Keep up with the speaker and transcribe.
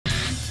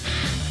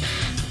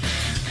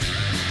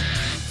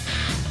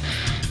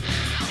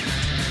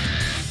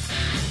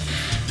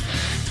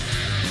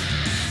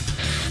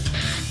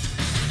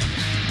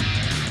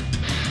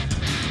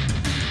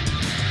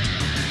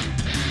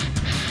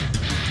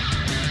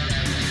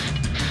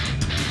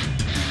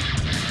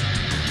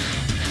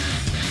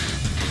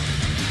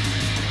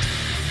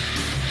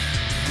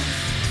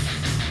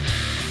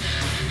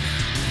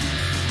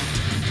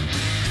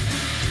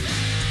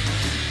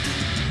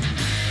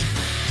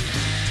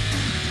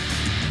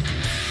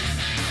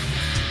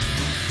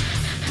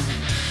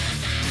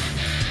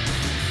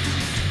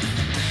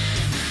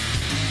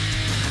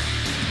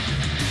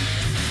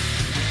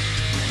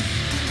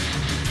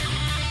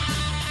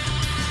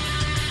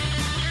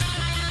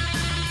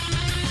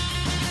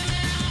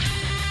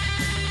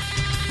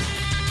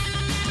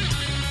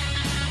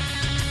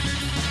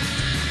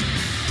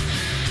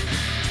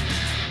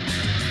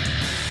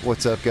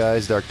What's up,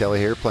 guys? Dark Deli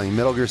here, playing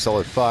Metal Gear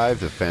Solid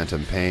 5, The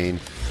Phantom Pain.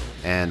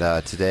 And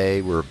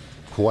today we're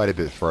quite a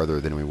bit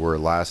farther than we were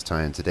last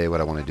time. Today what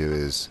I want to do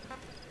is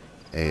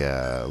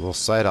a little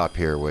side op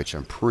here, which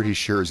I'm pretty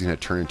sure is going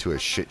to turn into a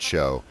shit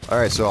show.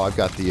 Alright, so I've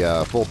got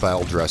the full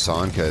battle dress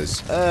on,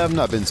 because I've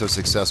not been so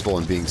successful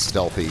in being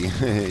stealthy.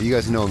 You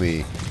guys know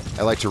me.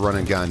 I like to run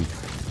and gun.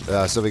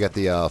 So we got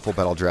the full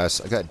battle dress.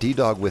 I got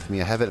D-Dog with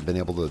me. I haven't been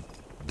able to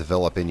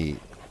develop any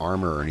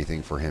armor or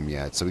anything for him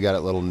yet. So we got a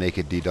little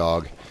naked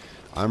D-Dog.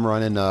 I'm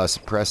running a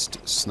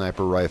suppressed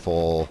sniper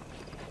rifle,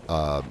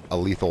 a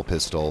lethal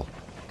pistol,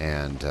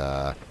 and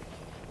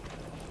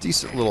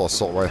decent little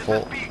assault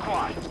rifle.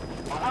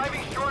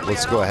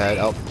 Let's go ahead.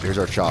 Oh, here's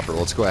our chopper.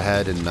 Let's go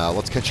ahead and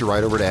let's catch a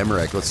ride over to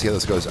Emmerich. Let's see how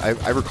this goes.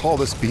 I recall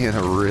this being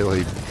a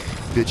really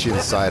bitchin'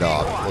 side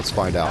off. Let's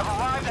find out.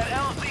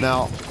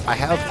 Now, I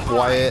have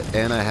Quiet,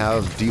 and I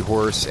have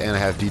D-Horse, and I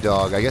have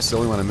D-Dog. I guess the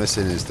only one I'm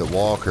missing is the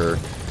Walker.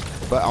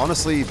 But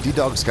honestly,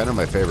 D-Dog's kind of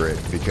my favorite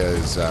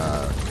because,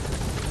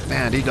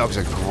 man, D-Dog's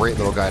a great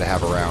little guy to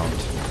have around.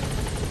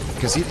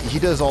 Because he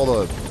does all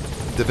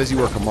the busy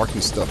work of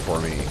marking stuff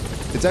for me.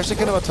 It's actually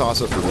kind of a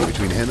toss-up for me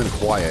between him and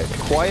Quiet.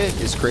 Quiet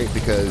is great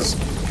because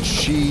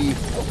she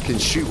can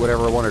shoot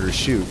whatever I want her to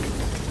shoot.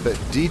 But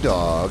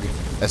D-Dog,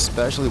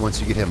 especially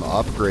once you get him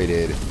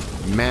upgraded,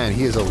 man,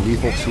 he is a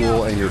lethal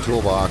tool in your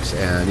toolbox.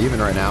 And even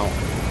right now,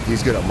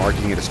 he's good at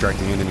marking and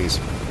distracting enemies.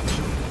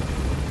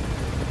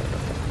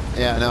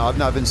 Yeah, no, I've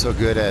not been so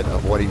good at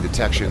avoiding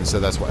detection, so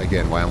that's why,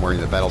 again, why I'm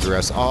wearing the battle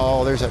dress.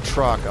 Oh, there's that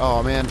truck.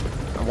 Oh man,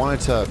 I wanted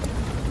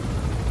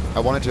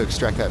to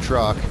extract that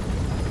truck.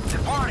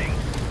 Departing.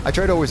 I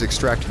try to always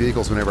extract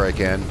vehicles whenever I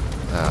can,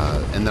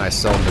 and then I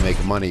sell them to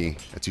make money.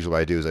 That's usually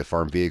what I do, is I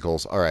farm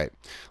vehicles. All right,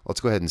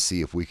 let's go ahead and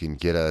see if we can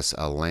get us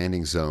a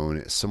landing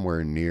zone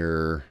somewhere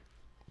near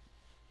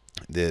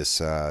this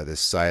this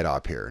side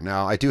op here.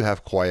 Now, I do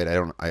have Quiet.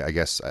 I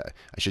guess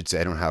I should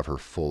say I don't have her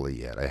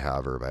fully yet. I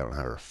have her, but I don't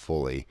have her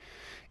fully.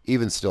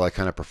 Even still, I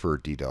kind of prefer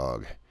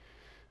D-Dog.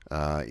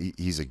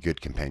 He's a good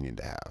companion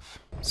to have.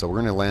 So we're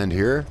gonna land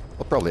here.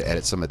 I'll probably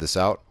edit some of this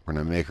out. We're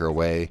gonna make our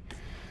way.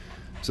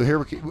 So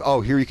here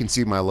here you can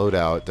see my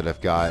loadout that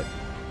I've got.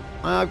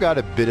 I've got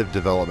a bit of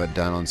development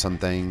done on some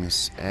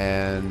things,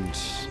 and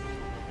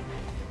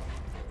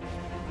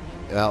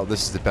well,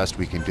 this is the best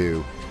we can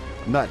do.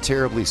 I'm not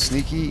terribly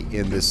sneaky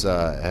in this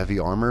heavy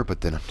armor, but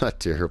then I'm not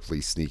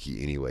terribly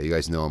sneaky anyway. You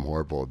guys know I'm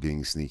horrible at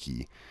being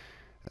sneaky.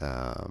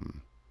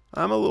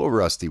 I'm a little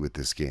rusty with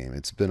this game.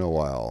 It's been a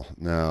while.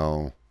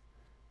 Now,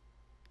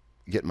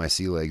 get my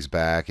sea legs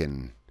back,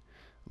 and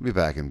I'll be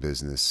back in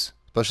business.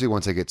 Especially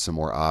once I get some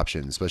more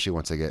options. Especially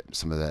once I get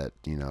some of that,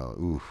 you know,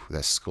 ooh,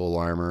 that skull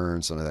armor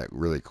and some of that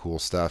really cool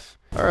stuff.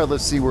 Alright,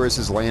 let's see where this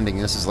is landing.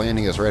 This is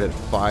landing us right at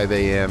 5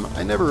 a.m.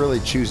 I never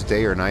really choose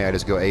day or night. I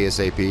just go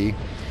ASAP.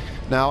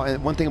 Now,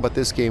 and one thing about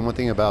this game, one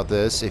thing about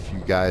this, if you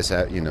guys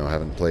have, you know,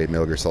 haven't played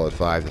Metal Gear Solid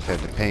 5, The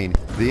Phantom Pain,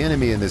 the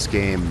enemy in this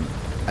game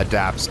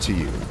adapts to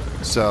you.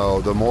 So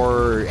the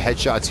more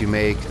headshots you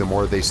make, the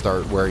more they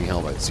start wearing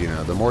helmets. You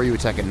know, the more you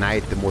attack at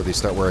night, the more they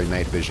start wearing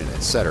night vision,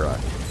 etc.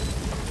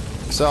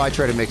 So I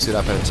try to mix it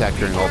up and attack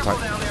during all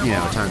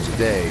times of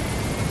day.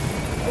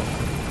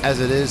 As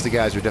it is, the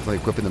guys are definitely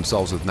equipping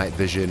themselves with night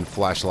vision,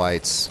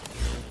 flashlights,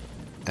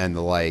 and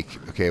the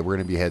like. Okay, we're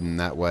gonna be heading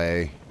that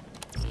way.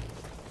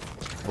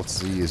 Let's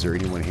see, is there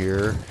anyone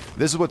here?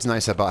 This is what's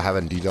nice about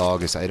having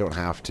D-Dog, is I don't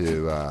have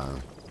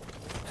to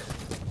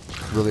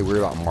really worry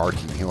about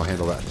marking. He'll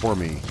handle that for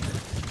me.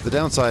 The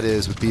downside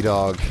is, with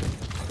D-Dog,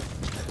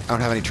 I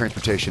don't have any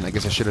transportation. I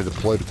guess I should have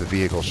deployed with the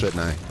vehicle,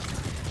 shouldn't I?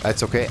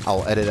 That's okay.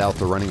 I'll edit out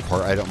the running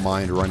part. I don't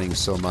mind running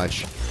so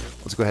much.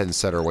 Let's go ahead and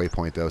set our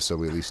waypoint, though, so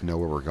we at least know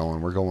where we're going.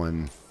 We're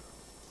going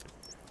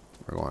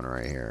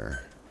right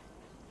here.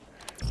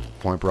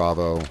 Point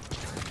Bravo.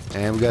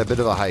 And we got a bit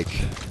of a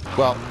hike.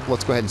 Well,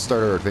 let's go ahead and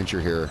start our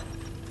adventure here.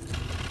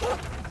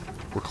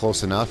 We're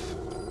close enough.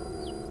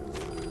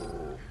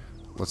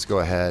 Let's go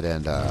ahead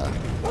and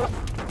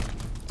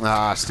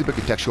stupid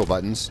contextual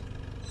buttons.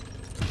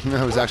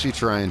 I was actually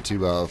trying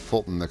to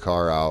Fulton the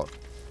car out.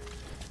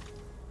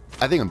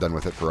 I think I'm done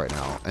with it for right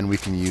now, and we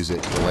can use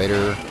it for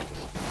later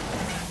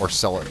or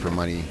sell it for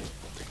money.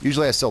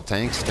 Usually I sell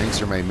tanks.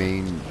 Tanks are my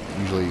main,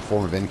 usually,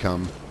 form of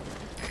income.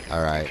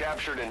 Alright.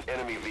 Captured an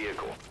enemy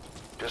vehicle.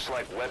 Just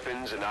like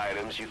weapons and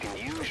items, you can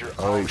use your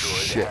oh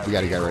shit, we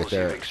got a guy right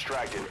there.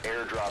 Extracted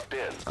airdropped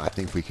in. I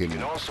think we can. You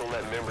can also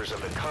let members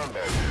of the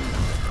combat.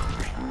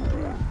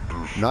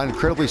 Not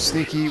incredibly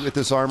sneaky with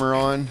this armor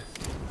on.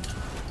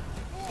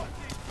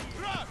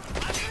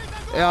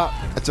 Yeah,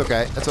 that's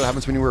okay. That's what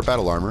happens when you wear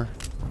battle armor.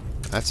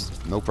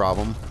 That's no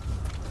problem.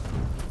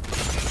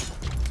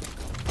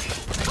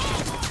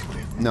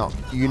 No,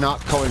 you're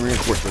not calling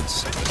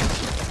reinforcements.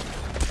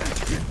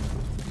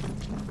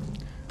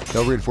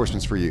 No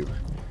reinforcements for you.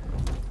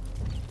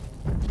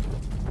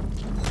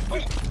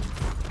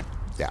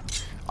 Yeah.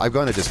 I've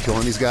gone to just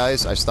killing these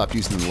guys. I've stopped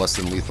using the less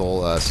than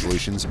lethal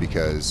solutions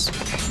because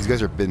these guys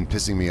have been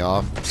pissing me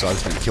off, so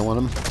I've just been killing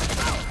them.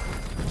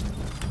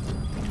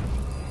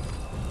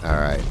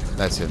 Alright,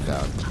 that's him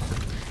down.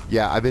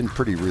 Yeah, I've been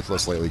pretty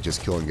ruthless lately,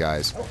 just killing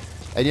guys.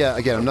 And yeah,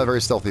 again, I'm not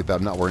very stealthy, but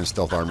I'm not wearing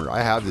stealth armor.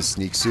 I have this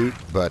sneak suit,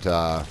 but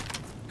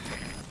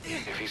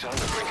If he's on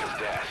the brink of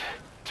death,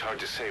 it's hard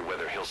to say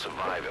whether he'll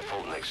survive a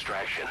Fulton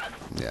extraction.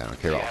 yeah, I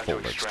don't care about full If you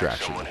have to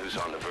extract extraction. someone who's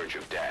on the verge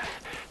of death,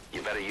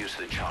 you better use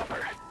the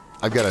chopper.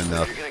 I've got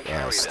enough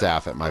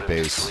staff at my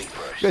base.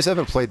 You guys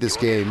haven't played this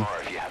game.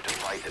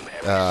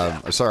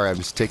 Sorry, I'm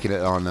just taking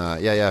it on.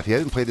 Yeah. If you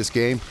haven't played this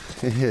game,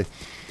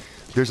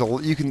 there's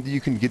you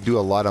can do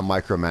a lot of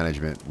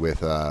micromanagement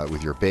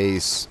with your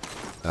base,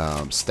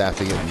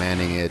 staffing it,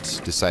 manning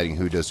it, deciding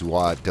who does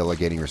what,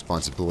 delegating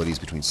responsibilities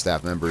between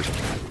staff members,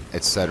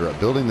 etc.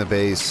 Building the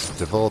base,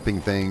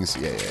 developing things.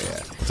 Yeah.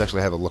 Let's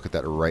actually have a look at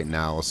that right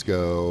now. Let's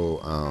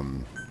go.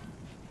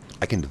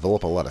 I can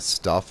develop a lot of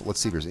stuff.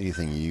 Let's see if there's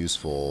anything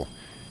useful.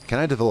 Can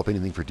I develop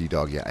anything for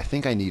D-Dog yet? I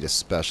think I need a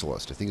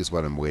specialist. I think is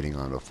what I'm waiting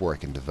on before I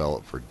can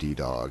develop for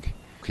D-Dog.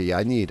 Okay, yeah,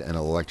 I need an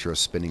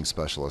electro-spinning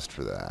specialist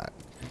for that.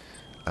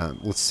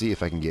 Let's see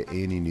if I can get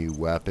any new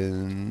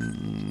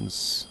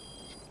weapons.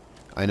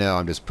 I know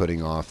I'm just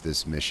putting off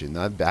this mission.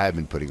 I've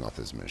been putting off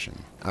this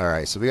mission.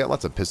 Alright, so we got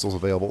lots of pistols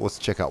available. Let's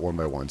check out one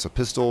by one. So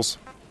pistols.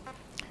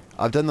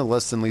 I've done the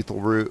less than lethal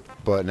route,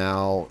 but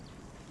now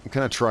I'm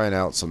kind of trying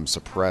out some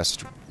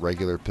suppressed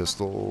regular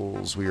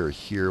pistols. We are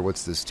here.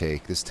 What's this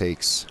take? This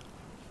takes...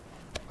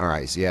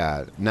 Alright, so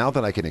yeah, now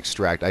that I can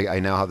extract... I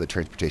now have the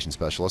transportation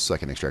specialist, so I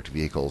can extract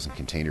vehicles and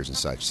containers and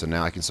such. So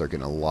now I can start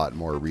getting a lot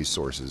more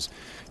resources.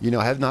 You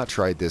know, I have not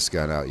tried this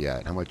gun out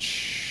yet. How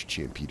much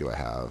GMP do I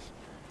have?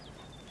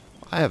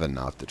 I have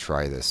enough to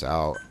try this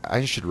out.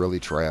 I should really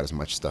try out as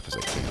much stuff as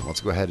I can.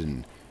 Let's go ahead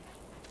and...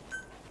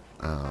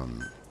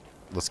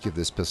 let's give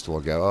this pistol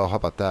a go. Oh, how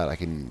about that? I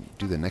can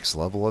do the next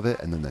level of it,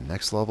 and then the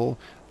next level.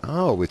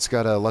 Oh, it's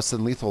got a less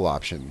than lethal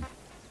option.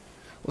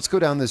 Let's go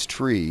down this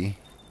tree.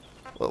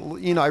 Well,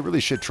 you know, I really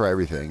should try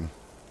everything.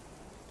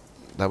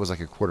 That was like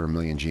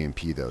 250,000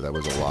 GMP, though. That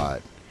was a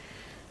lot.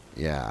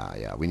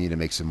 Yeah, we need to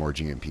make some more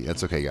GMP.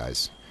 That's okay,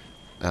 guys.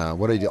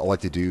 What I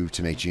like to do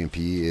to make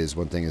GMP is,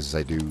 one thing is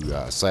I do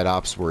side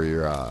ops where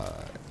you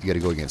got to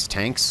go against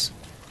tanks,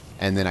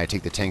 and then I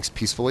take the tanks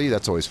peacefully.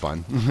 That's always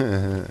fun.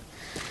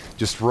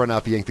 Just run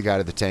up, yank the guy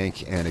to the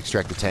tank, and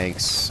extract the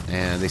tanks,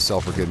 and they sell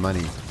for good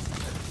money.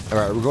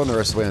 Alright, we're going the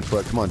rest of the way on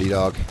foot. Come on,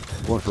 D-Dog.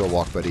 Going for a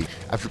walk, buddy.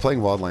 After playing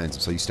Wildlands, I'm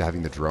so used to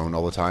having the drone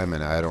all the time,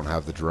 and I don't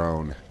have the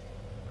drone.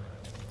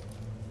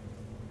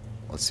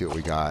 Let's see what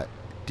we got.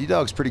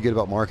 D-Dog's pretty good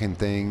about marking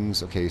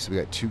things. Okay, so we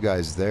got 2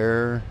 guys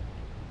there.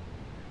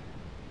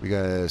 We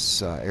got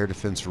this air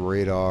defense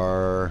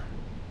radar.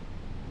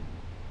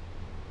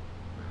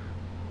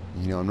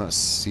 You know, I'm not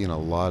seeing a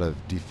lot of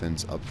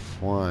defense up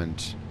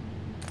front.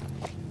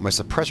 My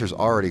suppressor's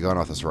already gone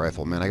off this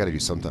rifle. Man, I gotta do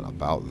something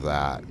about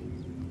that.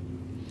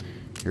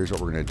 Here's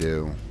what we're gonna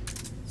do.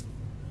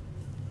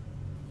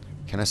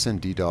 Can I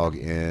send D-Dog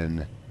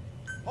in?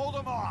 Hold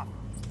him off!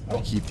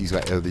 Keep these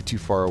guys... Are they too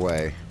far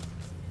away?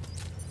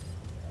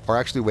 Or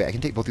actually, wait, I can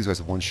take both these guys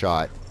with one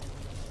shot.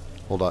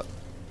 Hold up.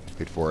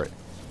 Wait for it.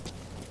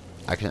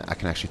 I can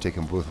actually take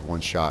them both with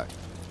one shot.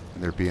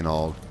 And they're being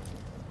all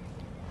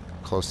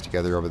close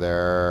together over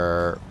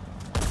there.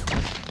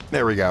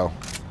 There we go.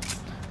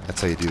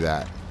 That's how you do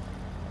that.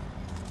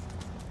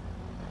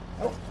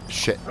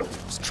 Shit.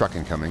 There's a truck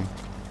incoming.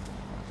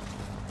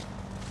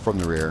 From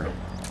the rear.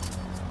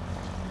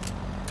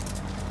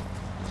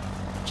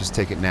 Just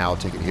take it now.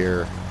 Take it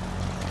here.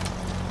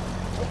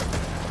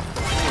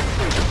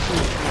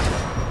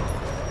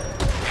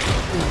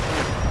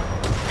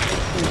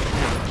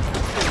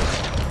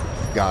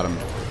 Got him.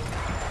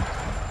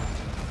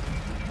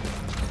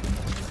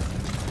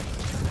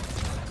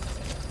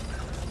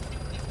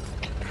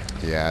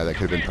 Yeah, that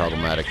could have been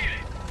problematic.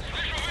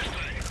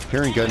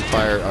 Hearing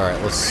gunfire.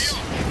 Alright, let's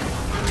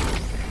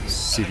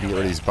see if we can get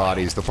rid of these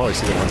bodies. They'll probably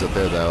see the ones up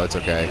there, though. It's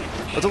okay.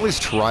 Let's at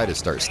least try to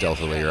start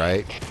stealthily,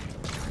 right?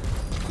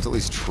 Let's at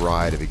least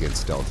try to begin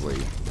stealthily.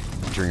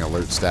 During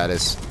alert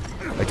status.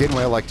 Again,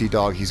 when I like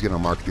D-Dog, he's going to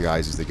mark the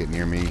guys as they get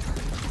near me.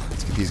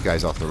 Let's get these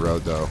guys off the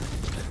road, though.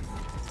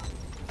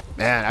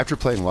 Man, after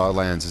playing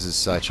Wildlands, this is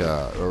such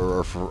a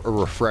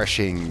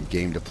refreshing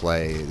game to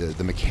play.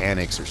 The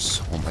mechanics are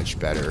so much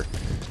better.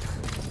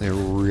 They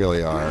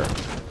really are.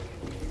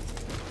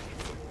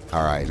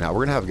 Alright, now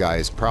we're going to have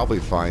guys probably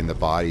find the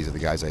bodies of the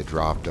guys I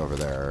dropped over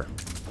there.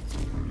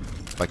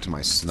 Back to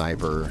my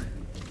sniper.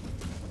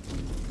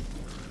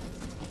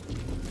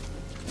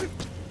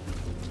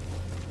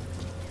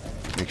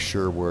 Make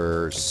sure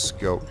we're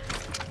scoped.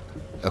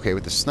 Okay,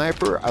 with the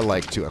sniper, I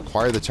like to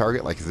acquire the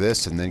target like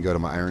this and then go to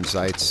my iron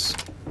sights.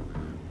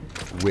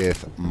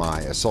 With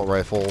my assault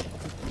rifle,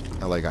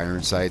 I like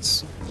iron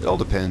sights. It all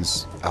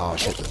depends. Oh,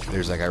 shit.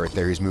 There's that guy right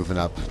there. He's moving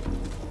up.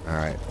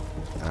 Alright.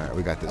 Alright,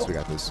 we got this. We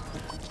got this.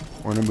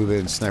 We're going to move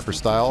in sniper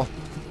style.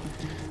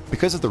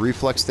 Because of the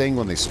reflex thing,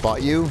 when they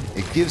spot you,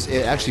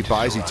 it actually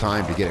buys you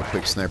time to get a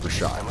quick sniper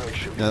shot.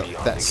 Now,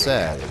 that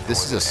said,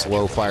 this is a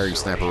slow-firing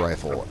sniper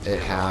rifle.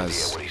 It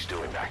has... What he's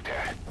doing back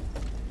there.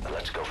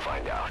 Let's go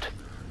find out.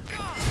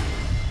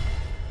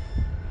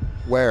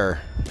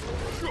 Where?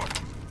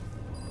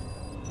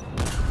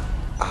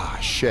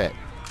 shit.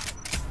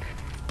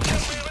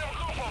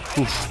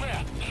 Oof.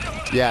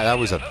 Yeah, that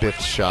was a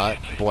biffed shot.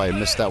 Boy, I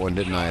missed that one,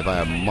 didn't I? By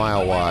a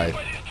mile wide.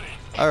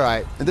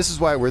 Alright, and this is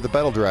why we're the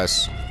battle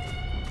dress.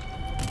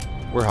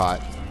 We're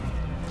hot.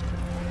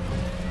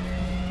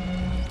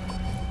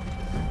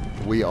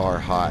 We are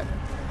hot.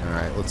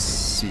 Alright, let's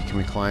see. Can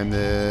we climb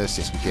this?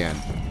 Yes, we can.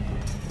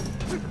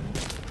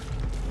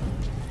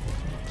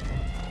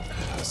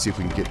 Let's see if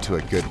we can get to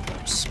a good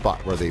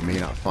spot where they may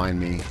not find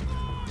me.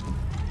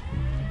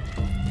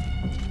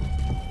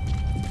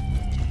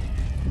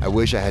 I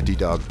wish I had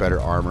D-Dog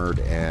better armored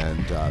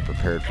and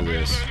prepared for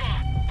this.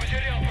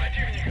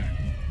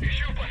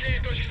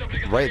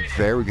 Right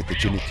there we get the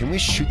Ginny. Can we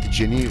shoot the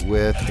Ginny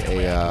with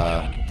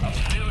a...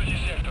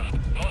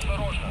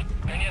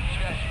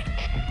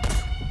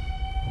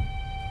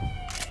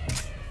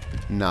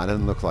 Nah,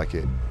 doesn't look like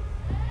it.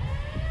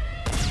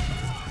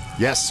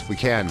 Yes, we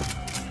can.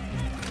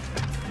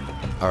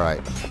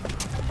 Alright.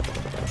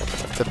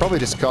 That probably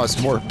just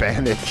caused more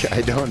panic.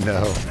 I don't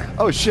know.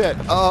 Oh shit!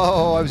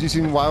 Oh, I was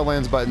using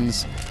Wildlands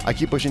buttons. I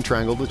keep pushing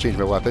triangle to change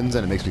my weapons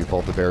and it makes me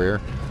vault the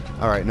barrier.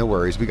 Alright, no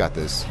worries. We got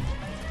this.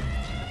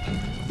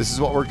 This is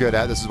what we're good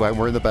at. This is why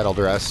we're in the battle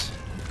dress.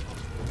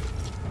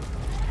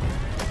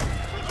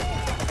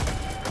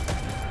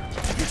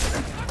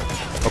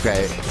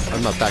 Okay,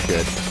 I'm not that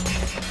good.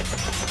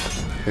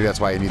 Maybe that's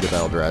why I need the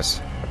battle dress.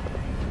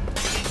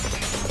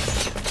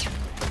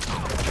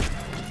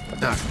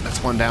 Ah,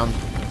 that's one down.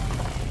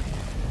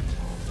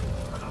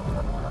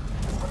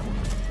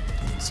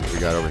 Let's see what we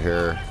got over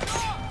here.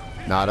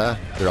 Nada.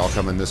 They're all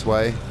coming this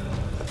way.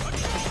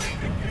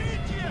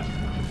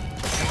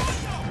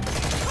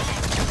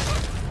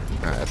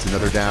 Alright, that's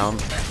another down.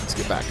 Let's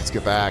get back. Let's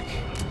get back.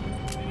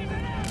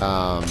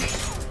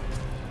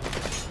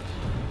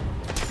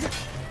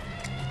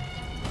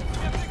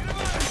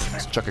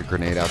 Let's chuck a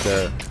grenade out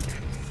there.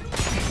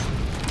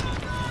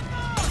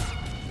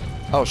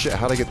 Oh shit,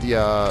 how'd I get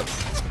the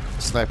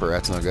sniper?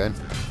 That's not good.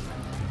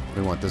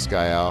 We want this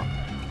guy out.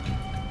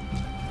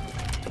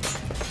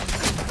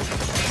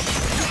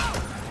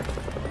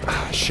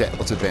 Ah, shit,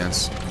 let's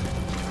advance.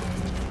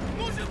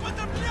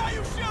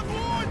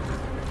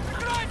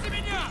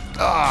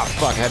 Ah,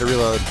 fuck, I had to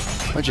reload.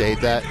 Don't you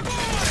hate that?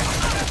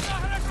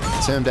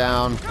 That's him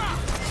down.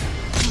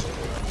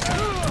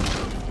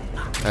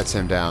 That's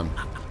him down.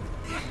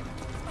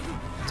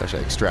 Let's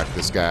actually extract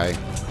this guy.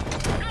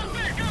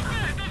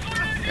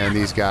 And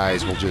these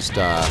guys will just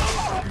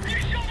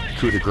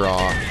coup de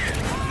grace.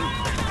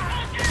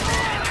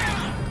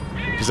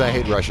 Because I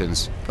hate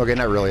Russians. Okay,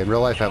 not really. In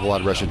real life I have a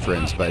lot of Russian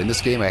friends, but in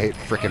this game I hate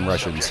frickin'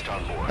 Russians.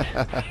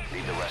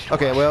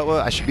 Okay, well,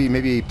 I should be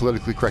maybe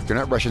politically correct. They're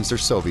not Russians, they're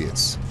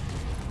Soviets.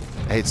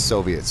 I hate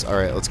Soviets.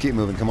 Alright, let's keep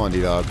moving. Come on,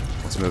 D-Dog.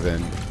 Let's move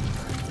in.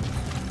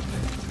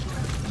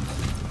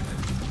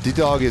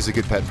 D-Dog is a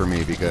good pet for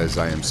me because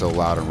I am so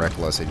loud and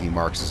reckless and he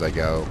marks as I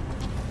go.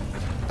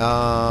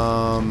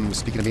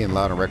 Speaking of being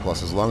loud and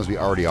reckless, as long as we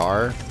already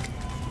are,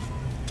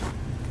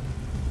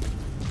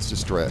 let's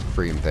destroy that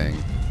freaking thing.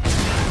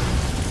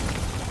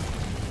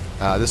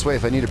 This way,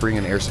 if I need to bring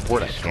in air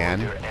support, I can.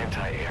 Their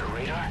anti-air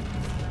radar?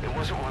 It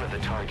wasn't one of the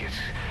targets,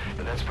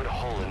 but that's put a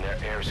hole in their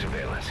air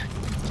surveillance.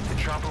 The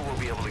chopper will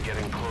be able to get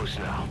in close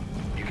now.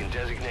 You can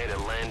designate a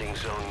landing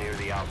zone near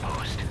the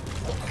outpost.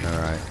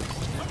 Alright.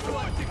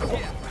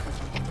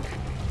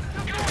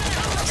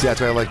 See,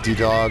 that's why I like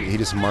D-Dog. He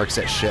just marks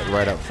that shit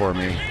right up for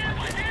me.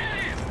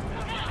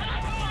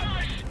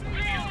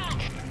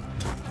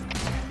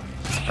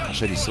 Oh,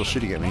 shit, he's still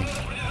shooting at me.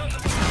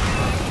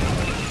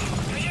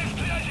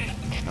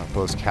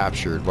 Outpost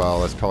captured.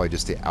 Well, that's probably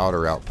just the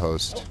outer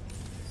outpost.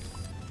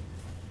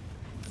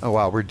 Oh,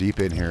 wow, we're deep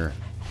in here.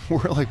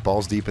 We're like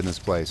balls deep in this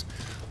place.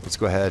 Let's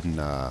go ahead and,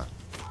 I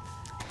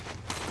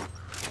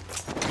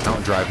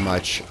don't drive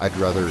much. I'd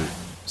rather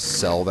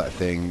sell that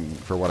thing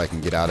for what I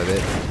can get out of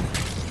it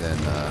than,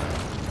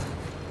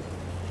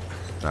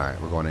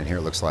 alright, we're going in here,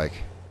 it looks like.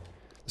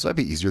 This might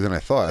be easier than I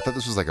thought. I thought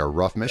this was like a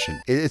rough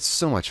mission. It's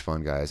so much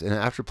fun, guys. And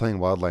after playing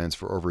Wildlands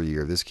for over a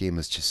year, this game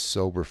is just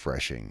so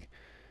refreshing.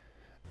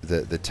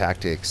 The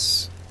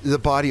tactics, the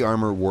body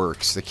armor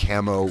works, the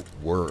camo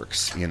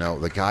works, you know,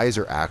 the guys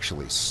are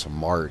actually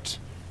smart.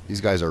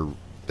 These guys are,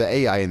 the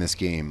AI in this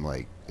game,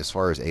 like, as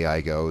far as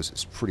AI goes,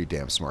 is pretty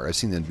damn smart. I've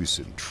seen them do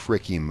some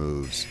tricky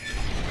moves.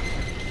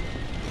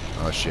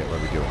 Oh shit, what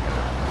are we doing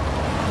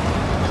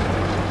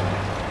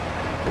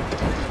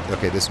here?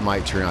 Okay, this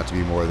might turn out to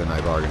be more than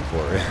I bargained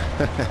for.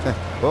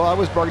 Well, I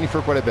was bargaining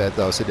for quite a bit,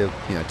 though, so to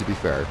be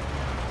fair.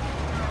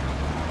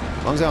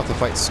 As long as I don't have to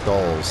fight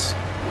skulls.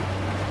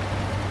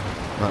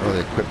 I'm not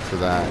really equipped for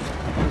that.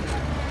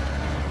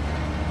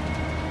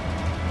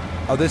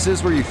 Oh, this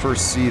is where you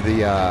first see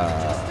the,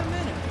 Just a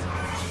minute.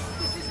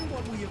 This isn't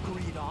what we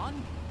agreed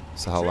on.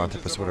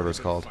 Sahelanthropus, whatever it's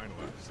called.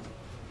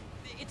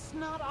 It's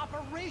not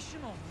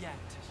operational yet.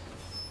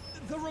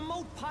 The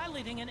remote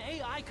piloting and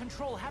AI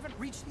control haven't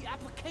reached the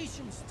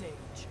application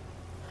stage.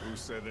 Who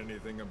said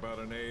anything about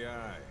an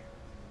AI?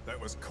 That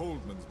was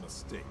Coldman's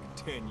mistake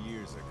 10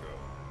 years ago.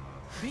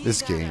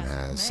 This game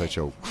has such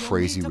a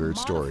crazy, weird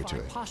story to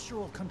it.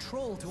 Postural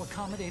control to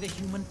accommodate a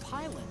human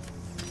pilot.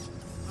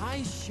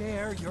 I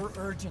share your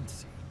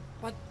urgency,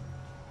 but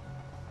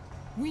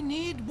we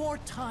need more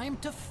time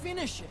to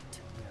finish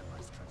it.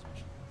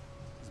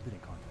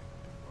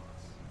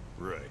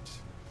 Right.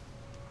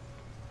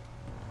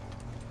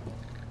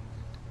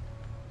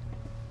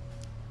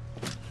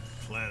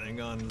 Planning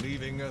on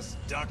leaving us,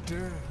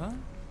 Doctor? Huh?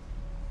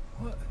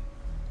 What?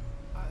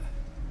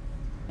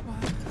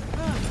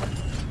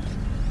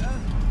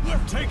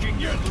 I'm taking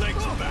your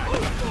legs back!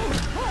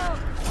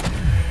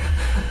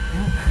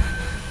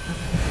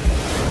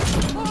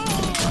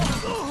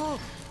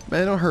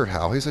 Man, don't hurt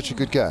Hal. He's such a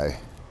good guy.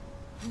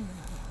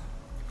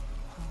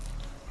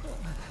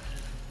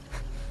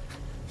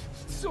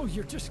 So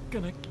you're just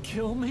gonna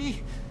kill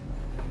me?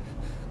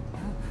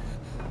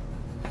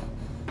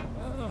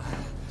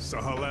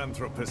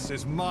 Sahelanthropus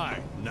is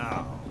mine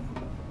now.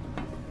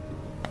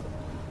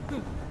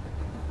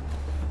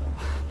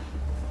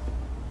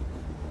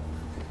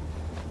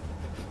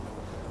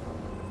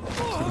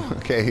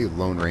 Okay,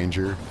 Lone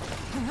Ranger.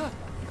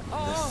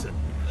 Listen,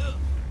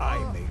 I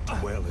may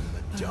dwell in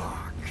the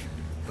dark,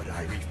 but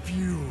I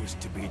refuse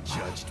to be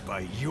judged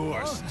by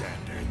your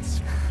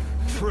standards,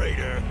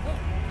 traitor.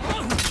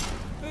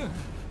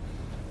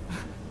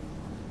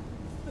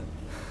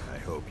 I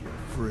hope your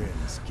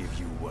friends give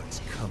you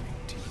what's coming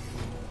to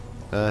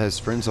you. His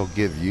friends will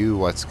give you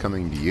what's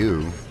coming to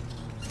you.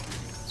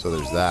 So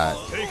there's that.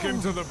 Take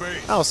him to the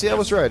base. Oh, see, I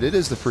was right. It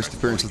is the first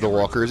appearance of the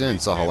Walkers in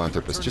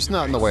Sahelanthropus, just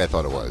not in the way I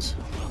thought it was.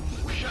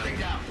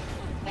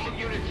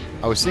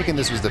 I was thinking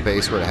this was the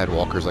base where it had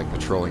Walkers like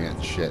patrolling it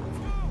and shit.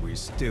 We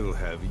still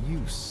have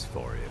use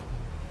for him.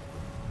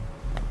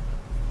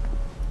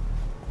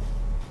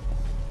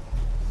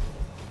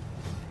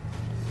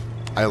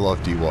 I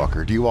love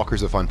D-Walker.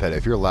 D-Walker's a fun pet.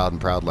 If you're loud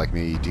and proud like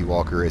me,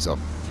 D-Walker is a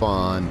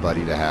fun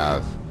buddy to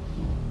have.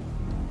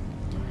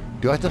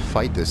 Do I have to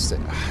fight this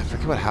thing? I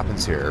forget what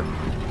happens here.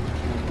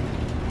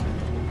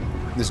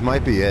 This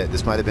might be it.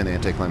 This might have been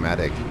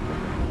anticlimactic.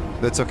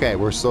 That's okay.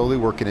 We're slowly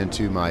working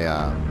into my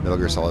Metal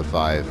Gear Solid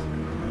 5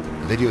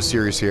 video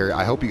series here.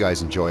 I hope you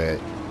guys enjoy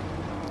it.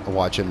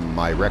 Watching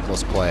my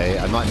reckless play.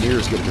 I'm not near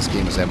as good at this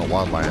game as I am at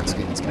Wildlands.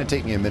 It's going to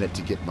take me a minute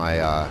to get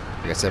my,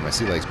 like I said, my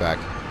sea legs back.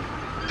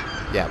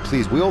 Yeah,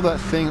 please wheel that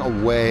thing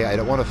away. I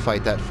don't want to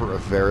fight that for a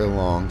very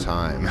long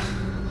time.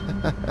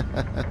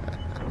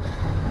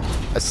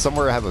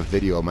 Somewhere I have a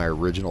video of my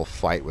original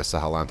fight with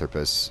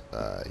Sahelanthropus.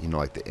 You know,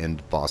 like the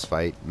end boss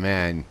fight.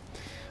 Man,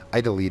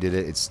 I deleted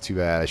it. It's too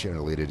bad. I shouldn't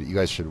have deleted it. You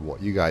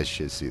guys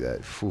should see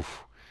that. Whew.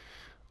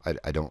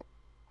 I don't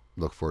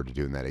look forward to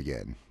doing that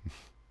again.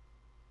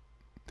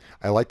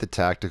 I like the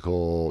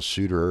tactical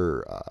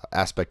shooter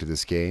aspect of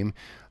this game.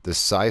 The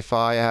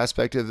sci-fi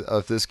aspect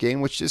of this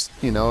game, which just,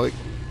 you know,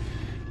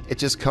 it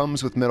just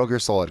comes with Metal Gear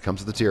Solid. It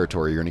comes with the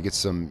territory. You're going to get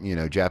some, you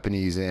know,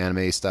 Japanese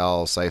anime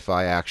style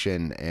sci-fi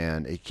action,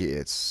 and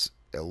it's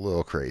a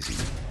little crazy.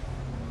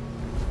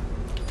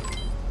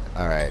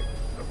 Alright.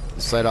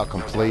 Site out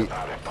complete.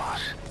 About it,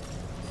 boss.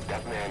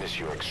 That man is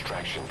your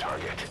extraction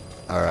target.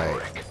 Alright.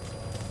 Emmerich.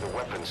 The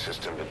weapon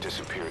system that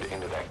disappeared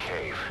into that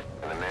cave,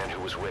 and the man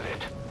who was with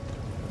it.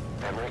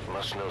 Emmerich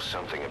must know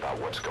something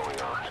about what's going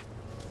on.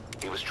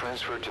 He was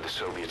transferred to the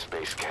Soviet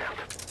base camp.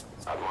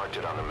 I've marked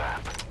it on the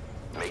map.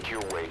 Make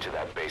your way to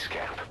that base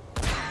camp.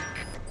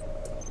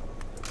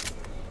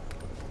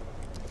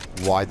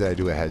 Why did I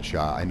do a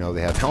headshot? I know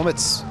they have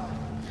helmets.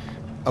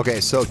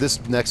 Okay, so this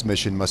next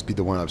mission must be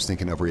the one I was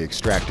thinking of, where you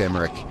extract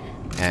Emmerich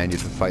and you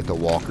have to fight the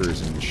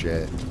walkers and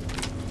shit.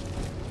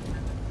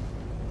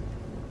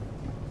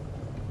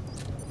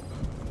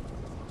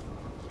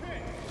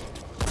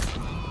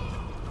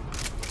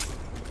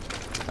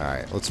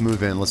 Alright, let's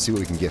move in. Let's see what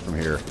we can get from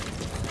here.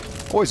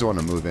 Always want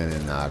to move in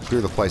and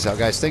clear the place out.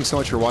 Guys, thanks so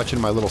much for watching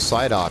my little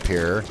side op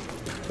here.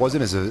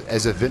 Wasn't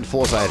as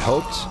eventful as I had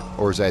hoped,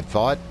 or as I had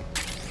thought.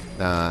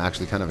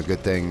 Actually, kind of a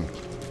good thing.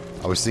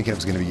 I was thinking it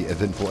was going to be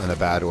eventful in a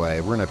bad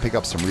way. We're going to pick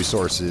up some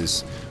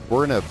resources.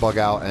 We're going to bug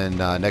out, and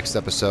next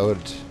episode,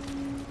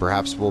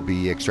 perhaps we'll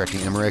be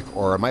extracting Emmerich,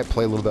 or I might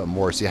play a little bit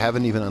more. See, I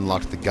haven't even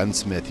unlocked the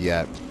gunsmith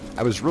yet.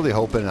 I was really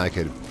hoping I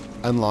could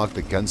unlock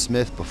the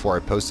gunsmith before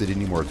I posted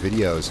any more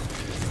videos,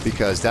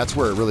 because that's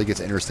where it really gets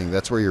interesting.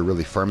 That's where you're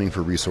really farming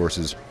for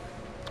resources,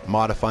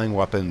 modifying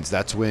weapons.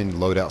 That's when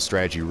loadout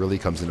strategy really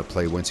comes into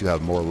play, once you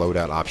have more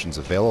loadout options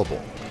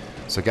available.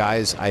 So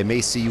guys, I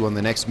may see you on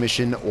the next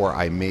mission, or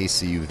I may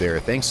see you there.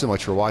 Thanks so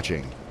much for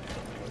watching.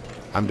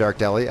 I'm Dark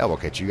Deli. I will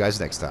catch you guys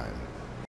next time.